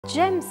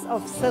Gems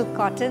of silk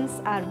cottons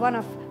are one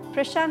of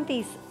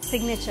Prashanti's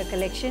signature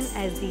collection,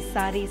 as these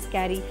sarees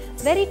carry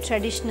very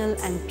traditional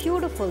and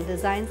beautiful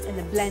designs in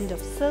a blend of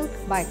silk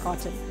by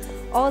cotton.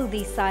 All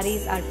these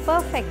sarees are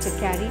perfect to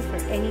carry for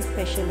any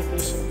special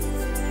occasions.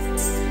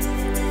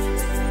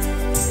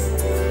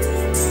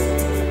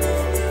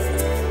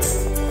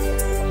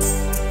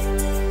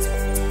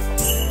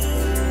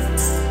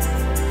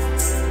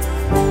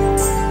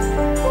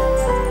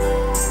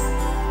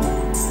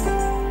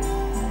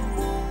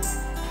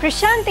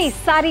 Prashanti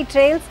Saree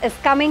Trails is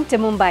coming to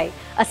Mumbai,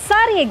 a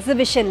saree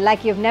exhibition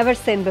like you've never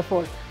seen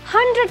before.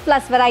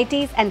 100+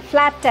 varieties and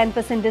flat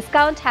 10%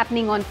 discount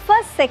happening on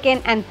 1st,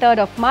 2nd and 3rd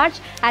of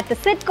March at the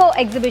Cidco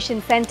Exhibition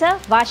Centre,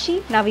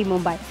 Vashi, Navi,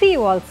 Mumbai. See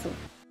you all soon.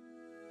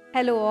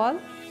 Hello all,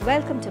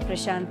 welcome to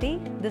Prashanti.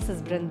 This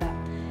is Brinda.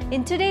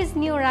 In today's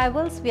new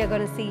arrivals, we are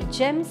going to see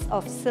gems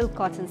of silk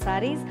cotton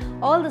sarees.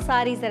 All the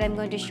sarees that I'm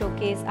going to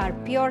showcase are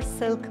pure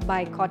silk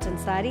by cotton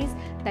sarees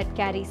that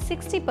carry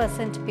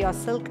 60% pure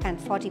silk and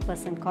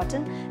 40%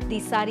 cotton.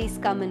 These sarees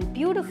come in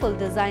beautiful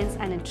designs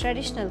and in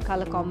traditional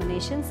color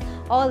combinations.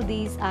 All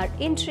these are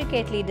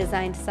intricately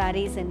designed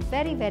sarees in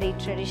very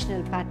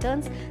traditional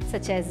patterns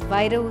such as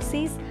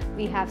Vairavusis.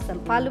 We have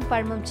some Pallu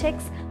Parmam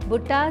checks,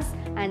 buttas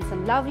and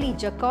some lovely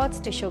jacquards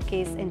to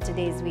showcase in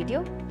today's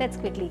video. Let's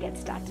quickly get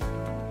started.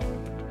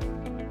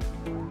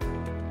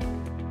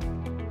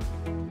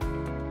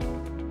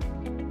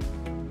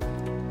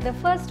 The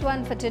first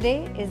one for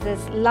today is this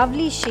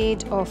lovely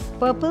shade of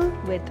purple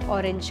with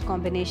orange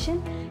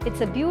combination. It's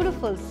a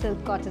beautiful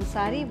silk cotton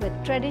saree with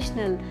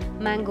traditional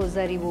mango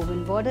zari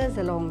woven borders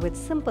along with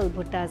simple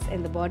buttas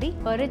in the body.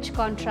 A rich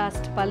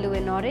contrast pallu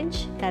in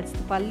orange, that's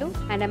the pallu,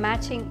 and a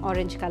matching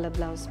orange color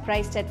blouse,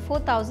 priced at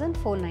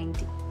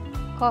 4,490.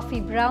 Coffee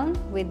brown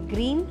with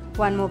green,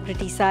 one more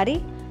pretty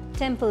saree.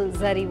 Temple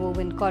zari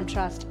woven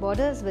contrast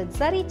borders with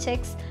zari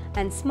checks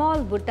and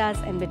small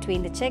buttas in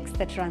between the checks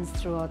that runs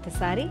throughout the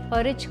saree.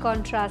 A rich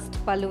contrast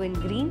pallu in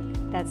green,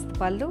 that's the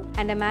pallu,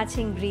 and a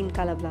matching green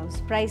color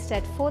blouse, priced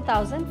at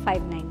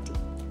 4,590.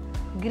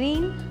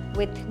 Green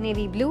with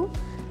navy blue,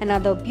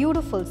 another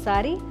beautiful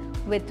saree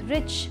with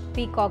rich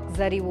peacock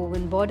zari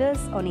woven borders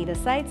on either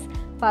sides.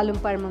 Palum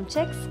Parmam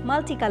checks,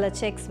 multicolor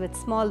checks with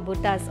small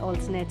buttas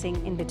alternating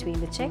in between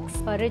the checks.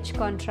 A rich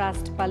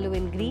contrast pallu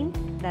in green,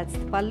 that's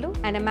the pallu,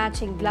 and a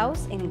matching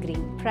blouse in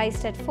green,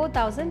 priced at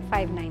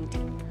 4,590.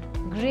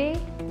 Grey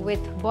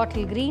with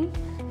bottle green,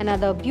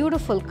 another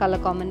beautiful color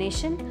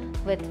combination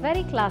with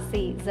very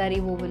classy zari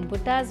woven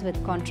buttas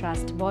with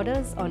contrast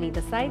borders on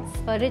either sides.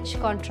 A rich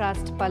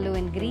contrast pallu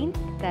in green,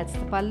 that's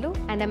the pallu,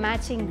 and a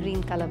matching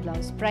green color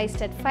blouse,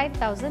 priced at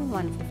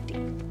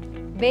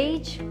 5,150.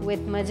 Beige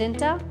with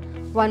magenta,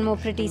 one more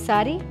pretty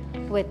saree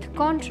with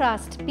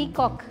contrast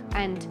peacock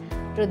and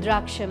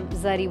rudraksham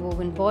zari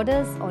woven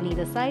borders on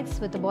either sides,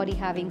 with the body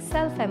having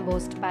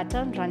self-embossed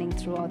pattern running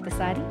throughout the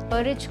saree.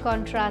 A rich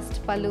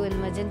contrast pallu in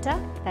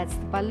magenta, that's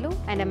the pallu,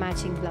 and a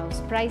matching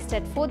blouse, priced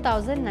at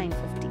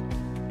 4,950.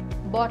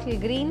 Bottle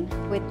green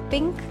with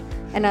pink,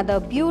 another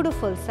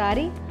beautiful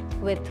saree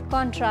with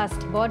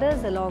contrast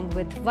borders along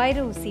with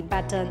Vairavusi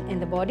pattern in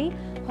the body.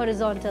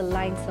 Horizontal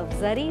lines of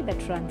zari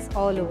that runs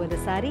all over the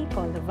saree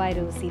called the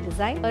Vairavusi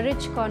design. A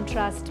rich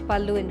contrast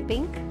pallu in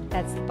pink,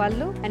 that's the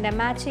pallu, and a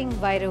matching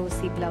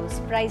Vairavusi blouse,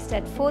 priced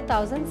at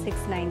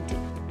 4,690.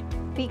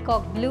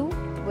 Peacock blue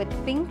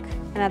with pink,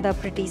 another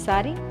pretty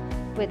saree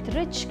with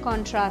rich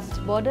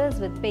contrast borders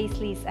with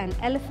paisleys and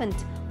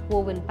elephant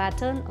woven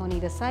pattern on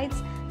either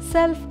sides.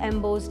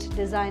 Self-embossed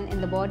design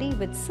in the body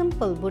with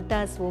simple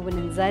buttas woven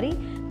in zari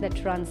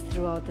that runs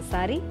throughout the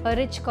saree. A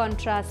rich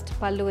contrast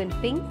pallu in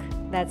pink,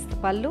 that's the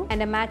pallu,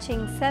 and a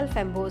matching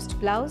self-embossed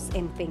blouse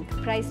in pink,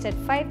 priced at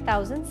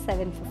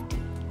 5,750.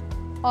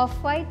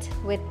 Off-white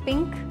with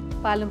pink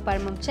Palum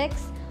Parmam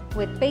checks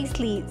with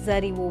paisley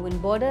zari woven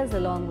borders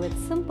along with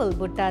simple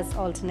buttas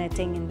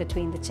alternating in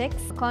between the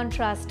checks.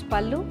 Contrast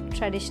pallu,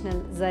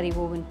 traditional zari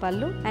woven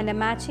pallu, and a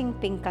matching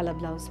pink color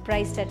blouse,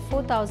 priced at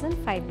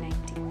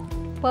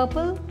 4,590.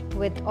 Purple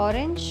with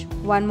orange,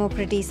 one more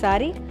pretty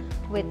saree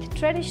with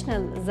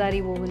traditional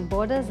zari woven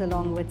borders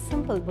along with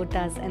simple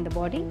buttas in the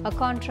body. A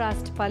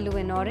contrast pallu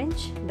in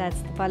orange,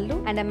 that's the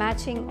pallu, and a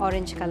matching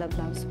orange color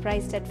blouse,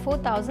 priced at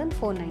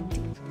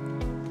 4,490.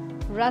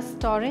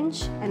 Rust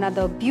orange,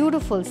 another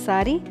beautiful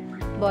saree,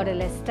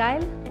 borderless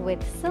style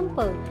with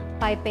simple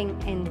piping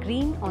in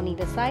green on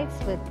either sides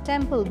with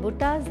temple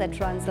buttas that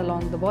runs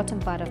along the bottom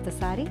part of the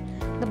saree.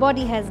 The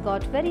body has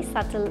got very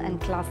subtle and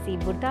classy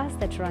buttas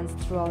that runs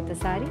throughout the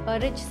saree. A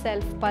rich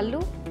self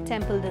pallu,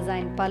 temple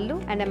design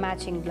pallu, and a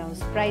matching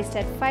blouse, priced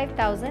at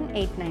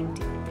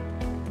 5,890.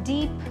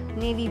 Deep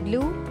navy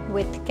blue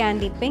with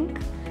candy pink,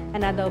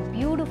 another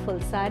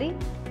beautiful saree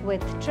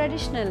with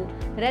traditional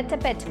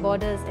retapet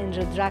borders in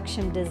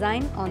rudraksham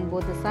design on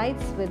both the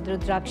sides with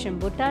rudraksham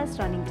buttas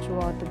running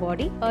throughout the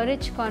body. A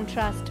rich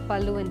contrast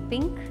pallu in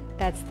pink,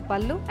 that's the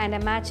pallu, and a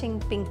matching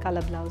pink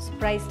color blouse,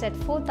 priced at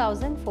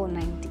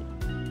 4,490.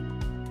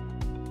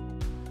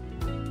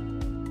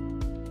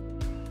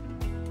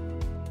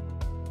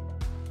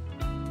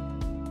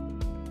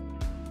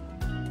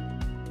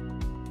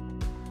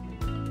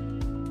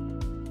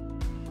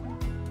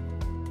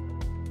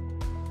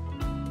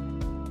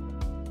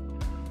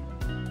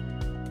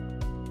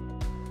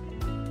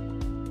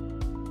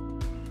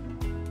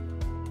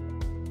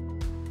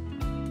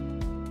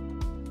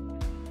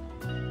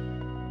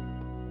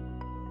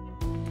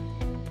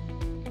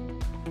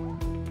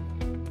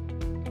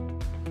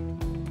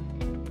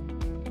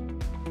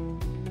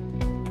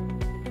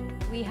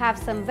 have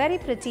some very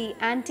pretty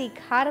antique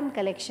harem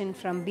collection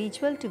from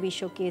Beachwell to be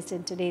showcased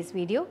in today's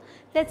video.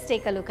 Let's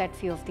take a look at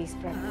few of these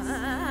prints.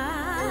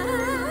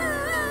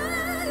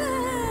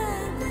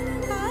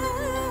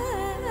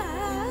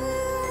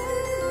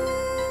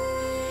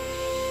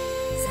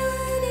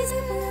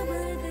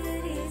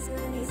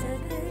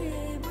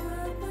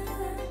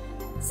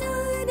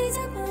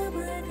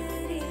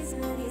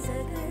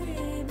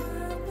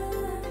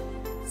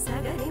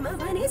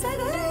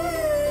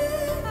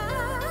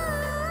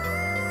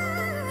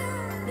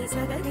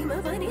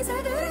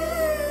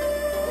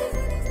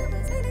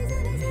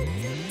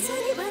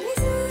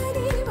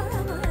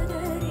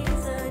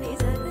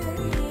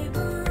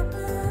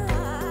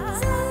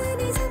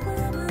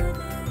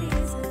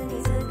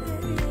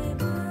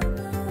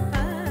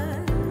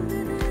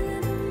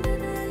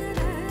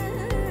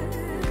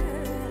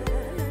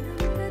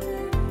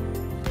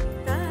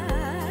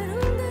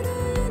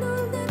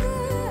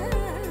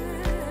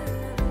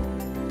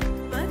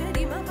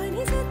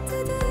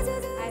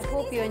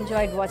 You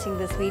enjoyed watching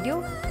this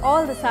video.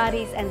 All the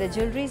sarees and the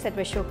jewelries that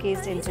were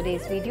showcased in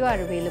today's video are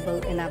available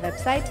in our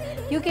website.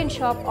 You can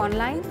shop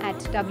online at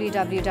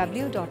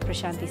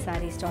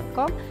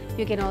www.prashantisarees.com.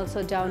 You can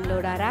also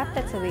download our app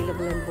that's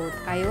available in both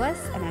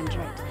iOS and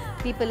Android.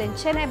 People in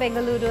Chennai,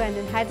 Bengaluru and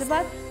in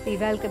Hyderabad, we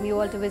welcome you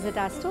all to visit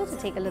our store to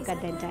take a look at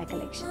the entire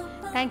collection.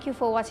 Thank you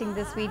for watching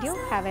this video.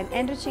 Have an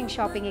enriching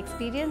shopping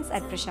experience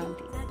at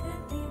Prashanti.